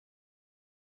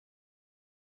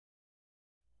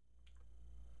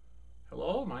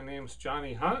Hello, my name's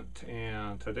Johnny Hunt,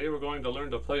 and today we're going to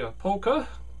learn to play a polka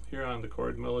here on the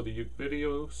Chord Melody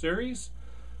video series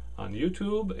on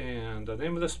YouTube. And the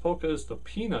name of this polka is the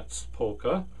Peanuts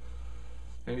Polka.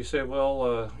 And you say,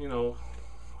 well,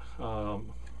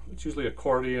 it's usually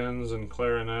accordions and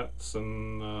clarinets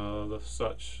and the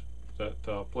such that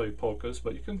play polkas,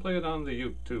 but you can play it on the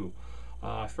uke too.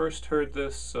 I first heard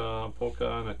this polka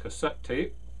on a cassette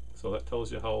tape, so that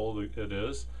tells you how old it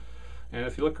is. And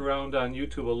if you look around on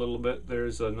YouTube a little bit,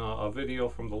 there's a video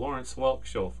from the Lawrence Welk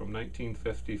Show from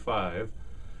 1955,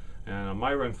 and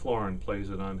Myron Florin plays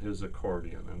it on his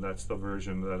accordion, and that's the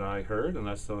version that I heard, and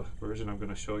that's the version I'm going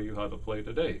to show you how to play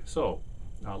today. So,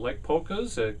 like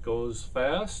polkas, it goes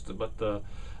fast, but the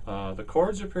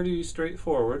chords are pretty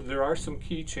straightforward. There are some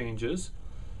key changes.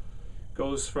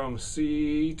 Goes from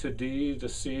C to D to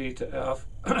C to F,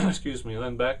 excuse me, and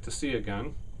then back to C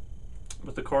again.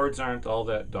 But the chords aren't all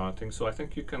that daunting, so I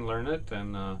think you can learn it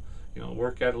and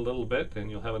work at it a little bit,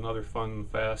 and you'll have another fun,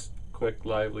 fast, quick,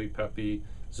 lively, peppy,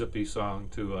 zippy song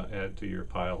to add to your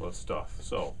pile of stuff.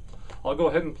 So I'll go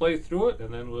ahead and play through it,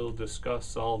 and then we'll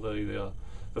discuss all the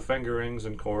fingerings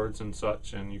and chords and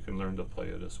such, and you can learn to play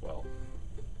it as well.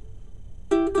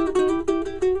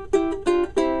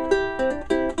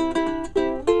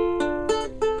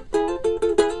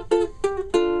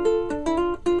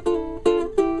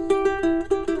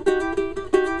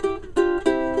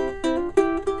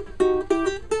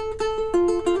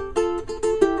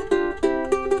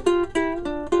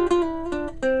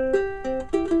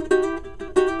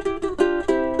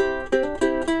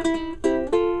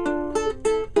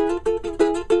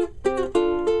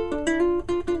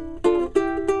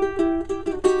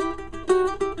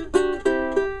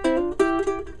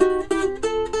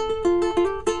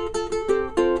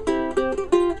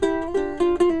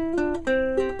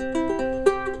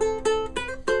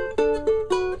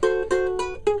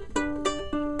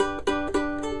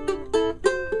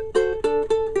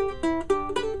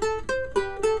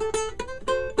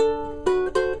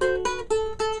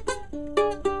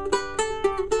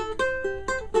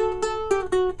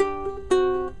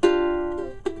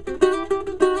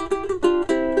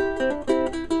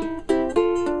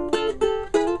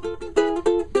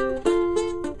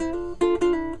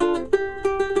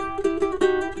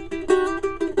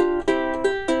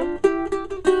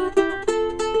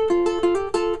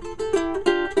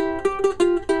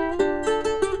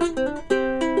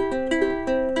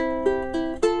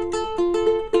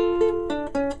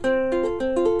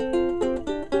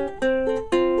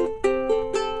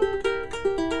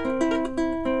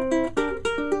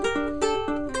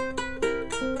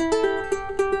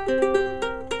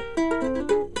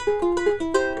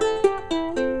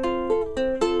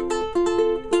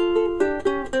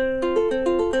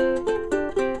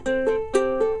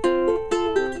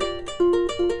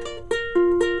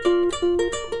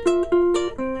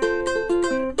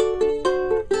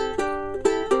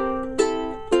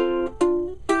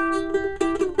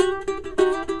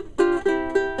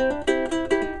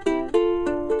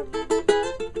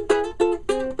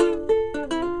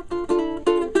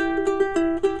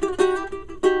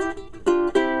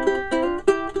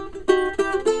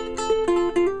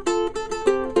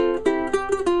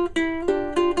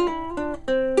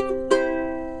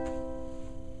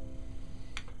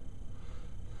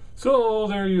 So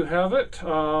there you have it.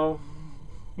 One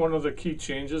of the key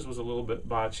changes was a little bit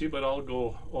botchy, but I'll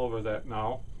go over that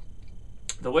now.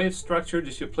 The way it's structured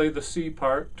is you play the C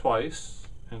part twice,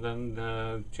 and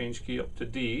then change key up to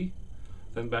D,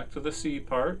 then back to the C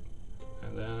part,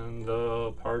 and then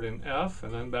the part in F,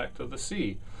 and then back to the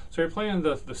C. So you're playing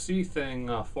the C thing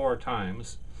 4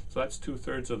 times, so that's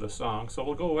 2/3 of the song. So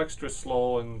we'll go extra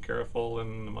slow and careful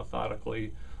and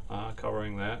methodically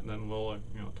covering that, and then we'll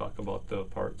talk about the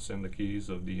parts and the keys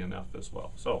of D and F as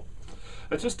well. So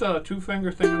it's just a 2-finger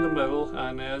thing in the middle,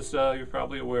 and as you're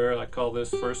probably aware, I call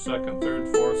this 1st, 2nd, 3rd,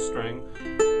 4th string.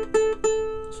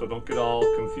 So don't get all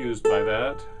confused by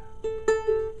that.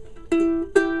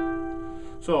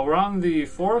 So we're on the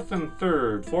 4th and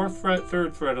 3rd, 4th fret,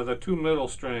 3rd fret are the 2 middle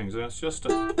strings, and it's just a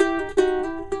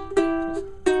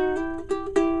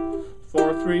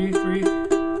 4, 3, 3,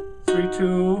 3,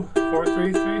 2, 4,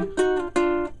 3, 3,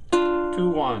 2,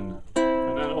 1,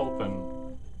 and then open.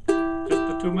 Just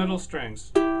the 2 middle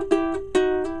strings.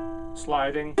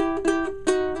 Sliding. 2,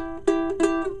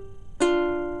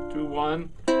 1.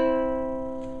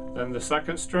 Then the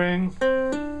 2nd string.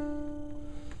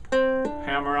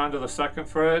 Hammer onto the 2nd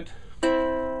fret.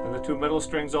 And the 2 middle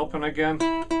strings open again.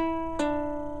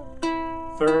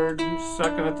 3rd,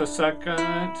 2nd at the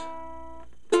 2nd.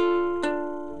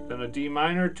 Then a D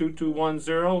minor, 2, 2, 1,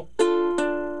 0.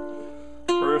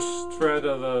 1st, first fret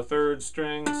of the third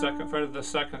string, second fret of the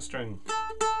second string.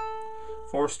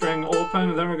 Fourth string open,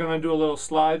 and then we're going to do a little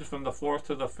slide from the fourth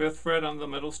to the fifth fret on the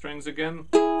middle strings again.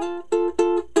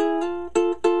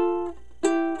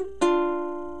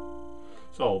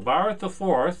 So bar at the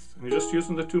fourth, and you're just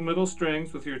using the two middle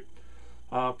strings with your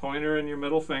pointer and your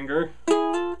middle finger.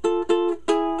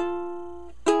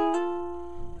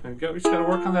 And we just got to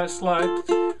work on that slide.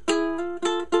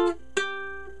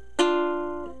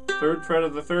 Third fret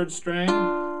of the third string,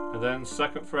 and then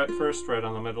second fret, first fret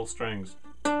on the middle strings.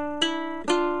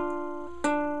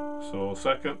 So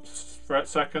second fret,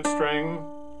 second string,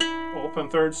 open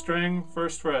third string,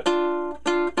 first fret. Then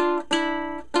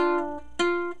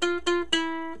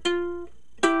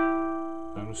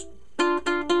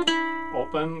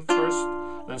open first,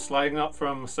 then sliding up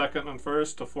from second and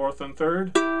first to fourth and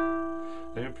third.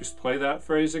 Then you just play that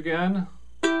phrase again.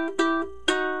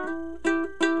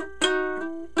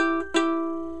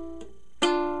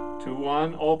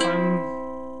 2-1, open.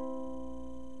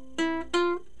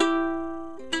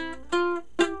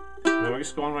 Then we're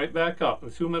just going right back up,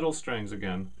 the two middle strings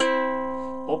again.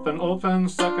 Open, open,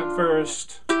 second,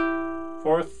 first,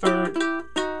 fourth, third.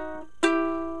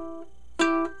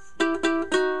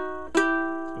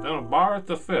 And then a bar at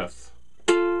the fifth.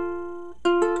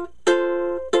 You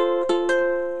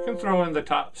can throw in the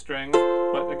top string,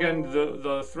 but again,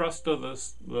 the thrust of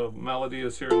the melody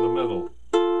is here in the middle.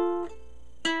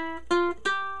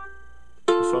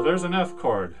 So there's an F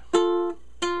chord.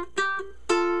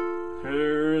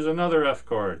 Here's another F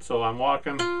chord. So I'm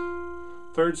walking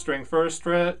third string, first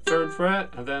fret, third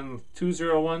fret, and then 2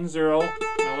 0 1 0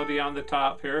 melody on the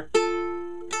top here.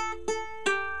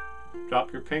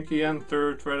 Drop your pinky in,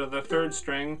 third fret of the third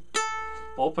string,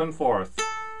 open fourth.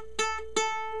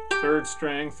 Third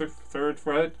string, third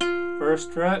fret,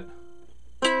 first fret.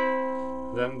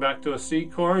 Then back to a C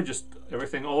chord, just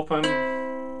everything open,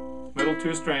 middle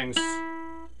two strings.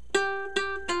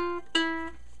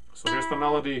 So here's the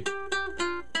melody.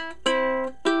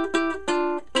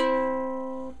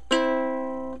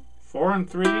 Four and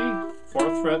three,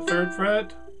 fourth fret, third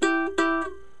fret,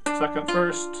 second,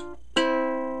 first,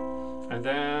 and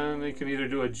then you can either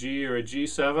do a G or a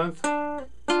G7th.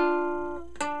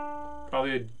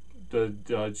 Probably the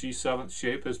G7th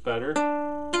shape is better.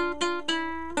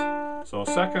 So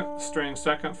second string,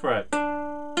 second fret.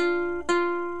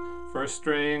 First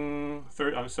string,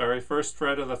 first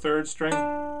fret of the third string.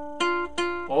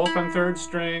 Open third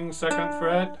string, second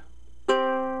fret.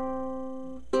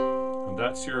 And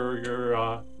that's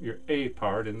your A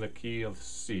part in the key of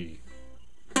C.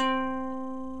 So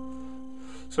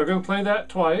we're going to play that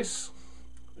twice.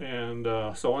 And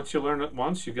so once you learn it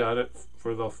once, you got it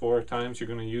for the 4 times you're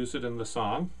going to use it in the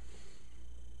song.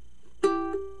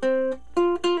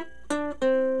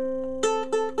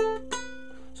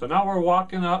 So now we're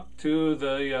walking up to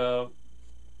the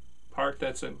part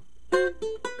that's in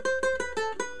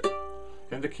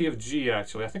the key of G,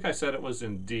 actually. I think I said it was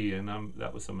in D, and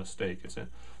that was a mistake. It's in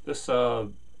this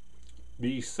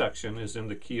B section is in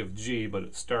the key of G, but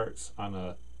it starts on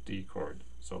a D chord.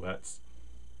 So that's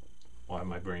why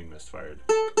my brain misfired.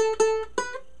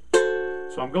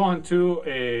 So I'm going to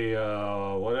a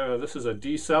whatever. This is a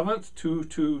D7th, 2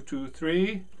 2 2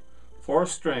 3, fourth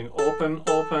string, open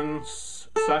open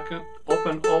second,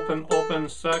 open open open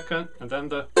second, and then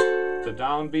the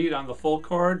downbeat on the full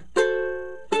chord.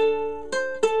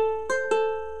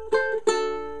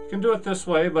 You can do it this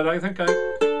way, but I think I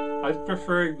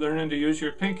prefer learning to use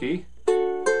your pinky.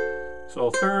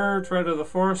 So third fret of the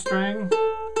fourth string,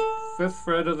 fifth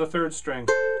fret of the third string.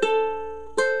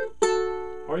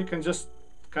 Or you can just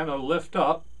kind of lift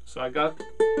up. So I got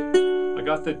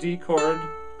the D chord,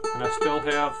 and I still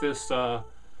have this A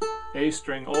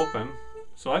string open.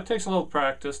 So it takes a little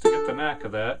practice to get the knack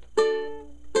of that.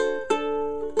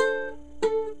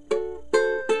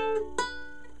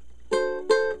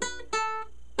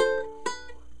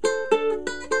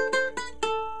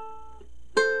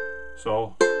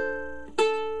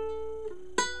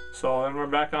 So then we're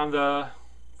back on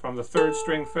from the third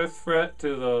string, fifth fret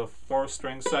to the fourth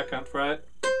string, second fret,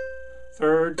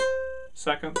 third,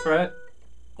 second fret,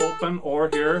 open, or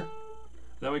here.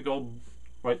 Then we go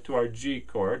right to our G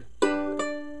chord,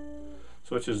 so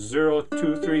which is 0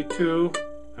 2 3 2,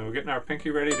 and we're getting our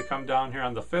pinky ready to come down here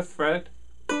on the fifth fret.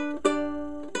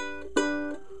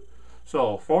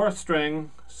 So fourth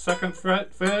string, second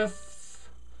fret, fifth,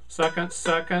 second,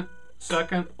 second,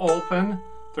 second, open,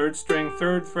 third string,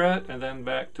 third fret, and then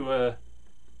back to a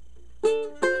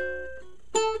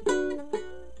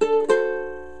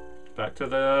back to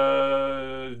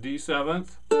the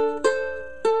D7th,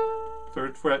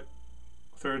 third fret,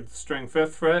 third string,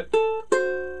 fifth fret,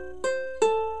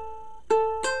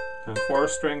 and 4th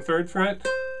string 3rd fret,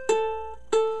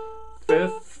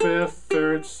 5th, 5th,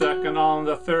 3rd, 2nd on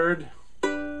the 3rd,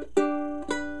 and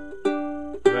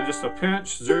then just a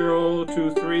pinch, 0,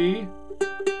 2, 3,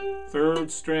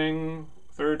 3rd string,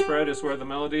 3rd fret is where the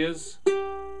melody is.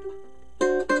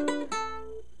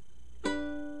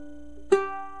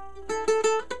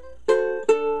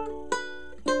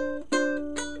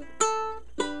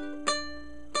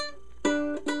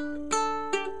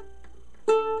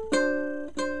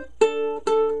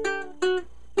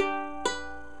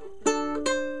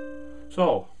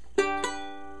 So,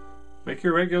 make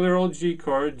your regular old G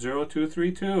chord, 0, 2,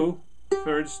 3, 2,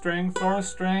 3rd string, 4th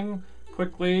string,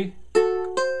 quickly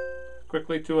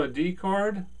to a D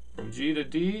chord, from G to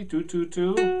D, 2, 2,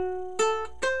 2,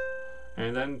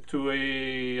 and then to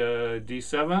a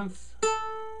D7th.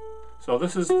 So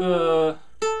this is the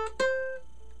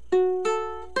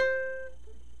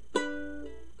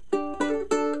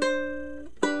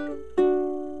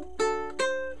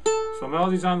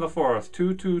melody's on the 4th,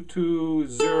 2, 2, 2,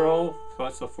 0, so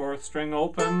that's the 4th string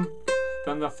open,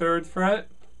 then the 3rd fret,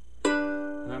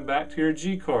 and then back to your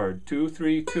G chord, 2,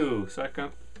 3, 2,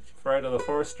 2nd fret of the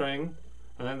 4th string,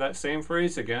 and then that same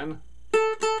phrase again.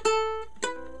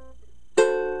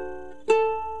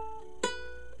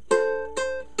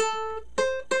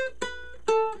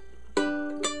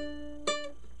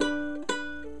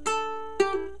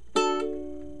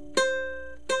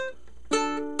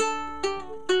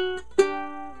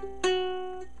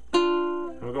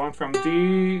 From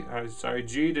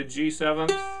G to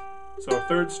G7th, so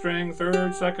 3rd string,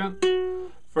 3rd, 2nd,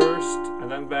 1st, and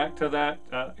then back to that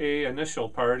A initial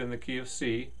part in the key of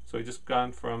C. So we just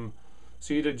gone from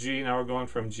C to G, now we're going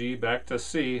from G back to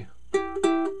C. You're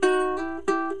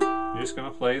just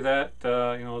going to play that,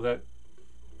 you know, that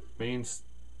main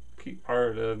key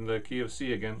part in the key of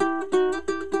C again.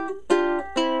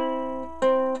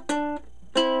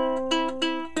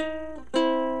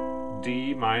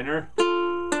 D minor.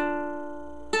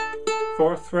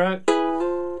 4th fret,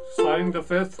 sliding to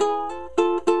 5th,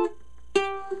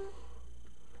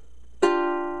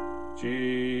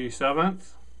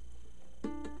 G7th,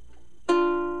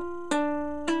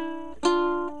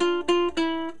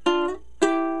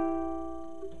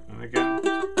 and again,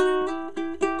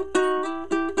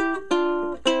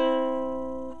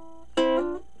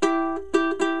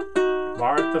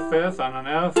 bar at the 5th on an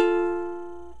F.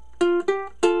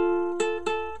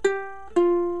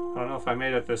 I don't know if I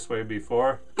made it this way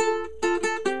before.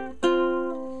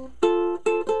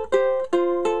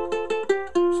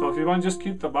 So if you want to just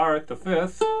keep the bar at the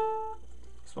 5th,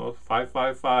 so 5,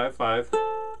 5, 5, 5,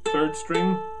 3rd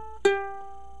string,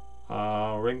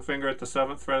 ring finger at the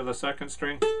 7th fret of the 2nd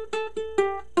string.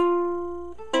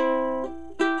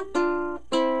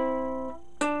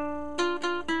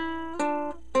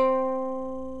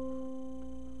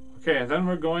 Okay, and then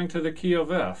we're going to the key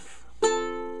of F.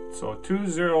 So 2,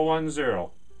 0, 1,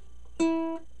 0.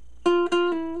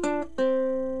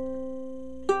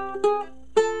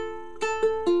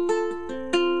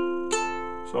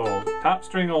 So top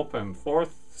string open,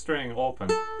 4th string open.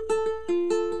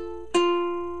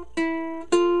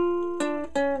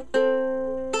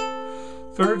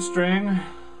 3rd string,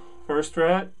 1st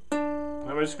fret.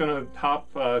 Then we're just going to hop,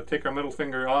 take our middle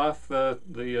finger off the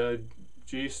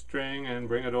G string and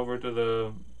bring it over to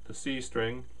the C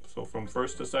string. So from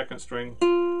 1st to 2nd string,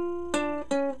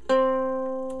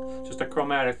 just a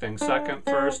chromatic thing. 2nd,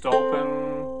 1st,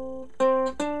 open.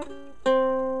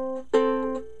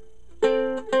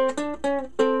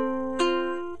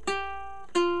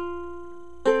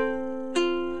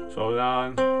 So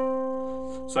then,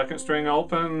 2nd string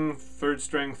open, 3rd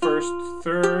string 1st,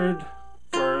 3rd,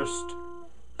 1st,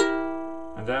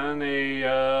 and then a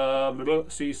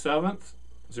C7th,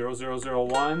 0, 0, 0,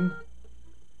 1.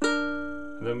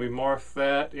 And then we morph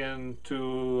that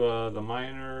into the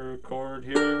minor chord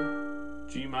here,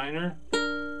 G minor,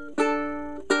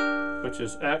 which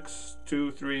is X, 2,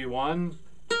 3, 1.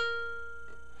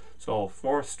 So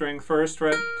 4th string 1st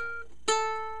fret,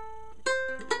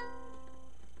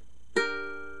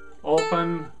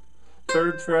 open,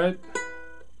 3rd fret,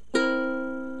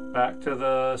 back to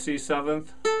the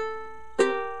C7th,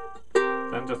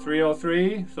 then to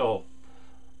 303. So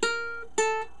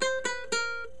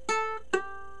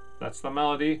that's the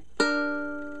melody.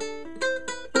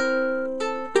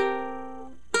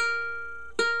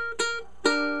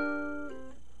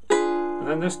 And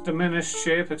then this diminished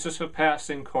shape, it's just a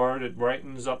passing chord. It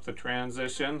brightens up the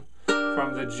transition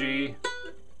from the G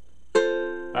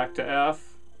back to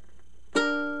F,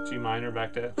 G minor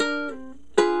back to F.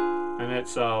 And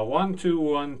it's 1, 2,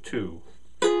 1, 2.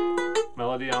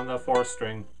 Melody on the 4th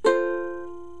string.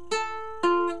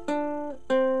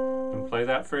 Play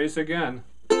that phrase again.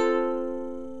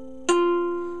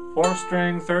 4th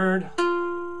string, 3rd,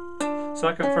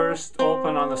 2nd, 1st,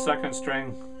 open on the 2nd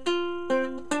string.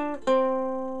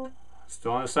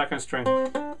 Still on the 2nd string.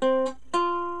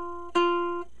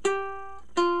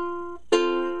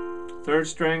 3rd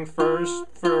string, 1st,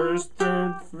 1st,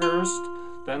 3rd,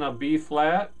 1st, then a B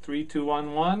flat, 3, 2,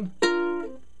 1, 1.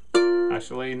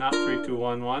 Actually, not 3, 2,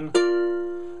 1, 1.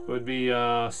 It would be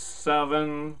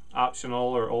 7,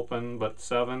 optional or open, but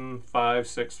 7, 5,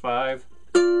 6, 5.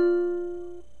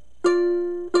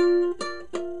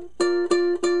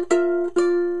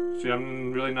 See,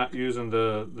 I'm really not using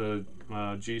the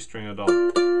G string at all.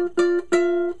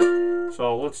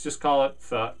 So let's just call it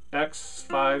X,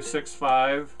 5, 6,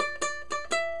 5.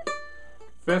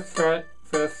 5th fret,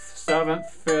 5th,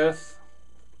 7th, 5th.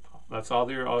 That's all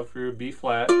for your B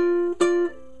flat.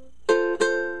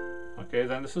 Okay,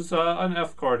 then this is an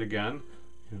F chord again.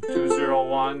 2, 0,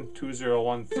 1, 2, 0,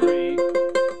 1, 3.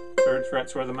 3rd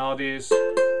fret's where the melody is.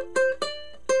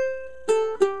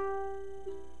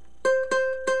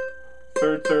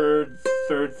 3rd, 3rd,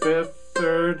 3rd, 5th,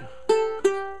 3rd.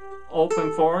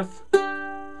 Open 4th.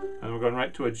 And we're going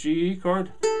right to a G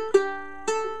chord.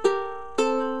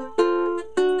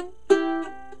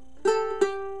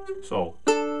 So,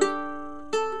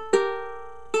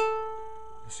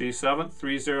 C7,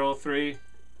 3, 0, 3.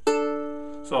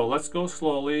 So let's go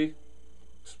slowly,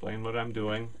 explain what I'm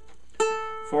doing.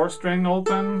 4th string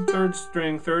open, 3rd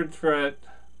string, 3rd fret,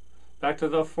 back to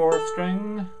the 4th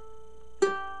string.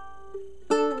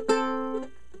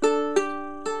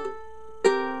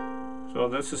 So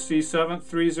this is C7,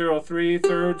 3, 0, 3,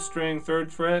 3rd string,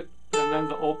 3rd fret, and then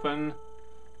the open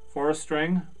 4th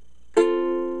string.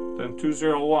 Then 2,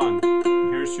 0, 1.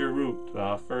 And here's your root,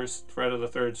 1st fret of the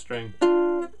 3rd string.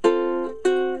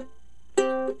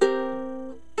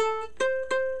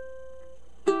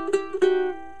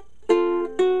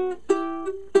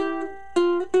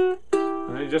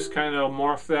 And then just kind of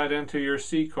morph that into your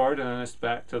C chord, and then it's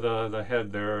back to the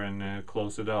head there, and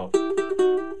close it out.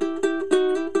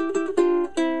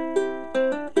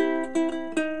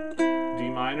 D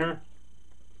minor.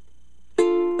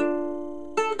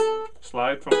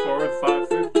 Slide from forward, 5,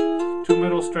 5, 2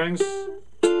 middle strings,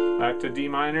 back to D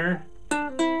minor,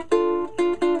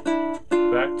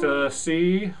 back to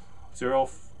C, 0,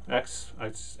 X,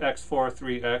 X4,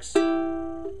 3, X.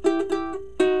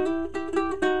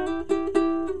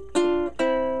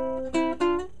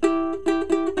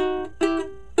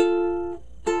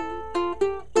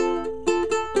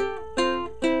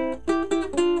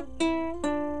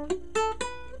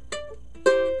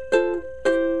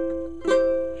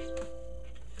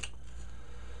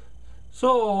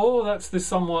 So that's the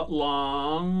somewhat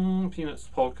long Peanuts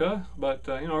Polka, but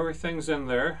you know, everything's in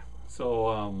there.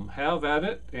 So have at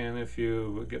it, and if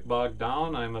you get bogged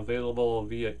down, I'm available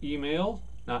via email,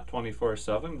 not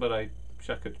 24/7, but I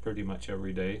check it pretty much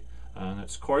every day. And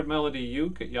it's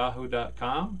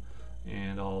chordmelodyyuke@yahoo.com,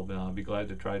 and I'll be glad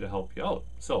to try to help you out.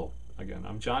 So again,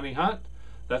 I'm Johnny Hunt.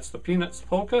 That's the Peanuts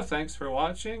Polka. Thanks for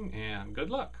watching, and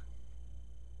good luck.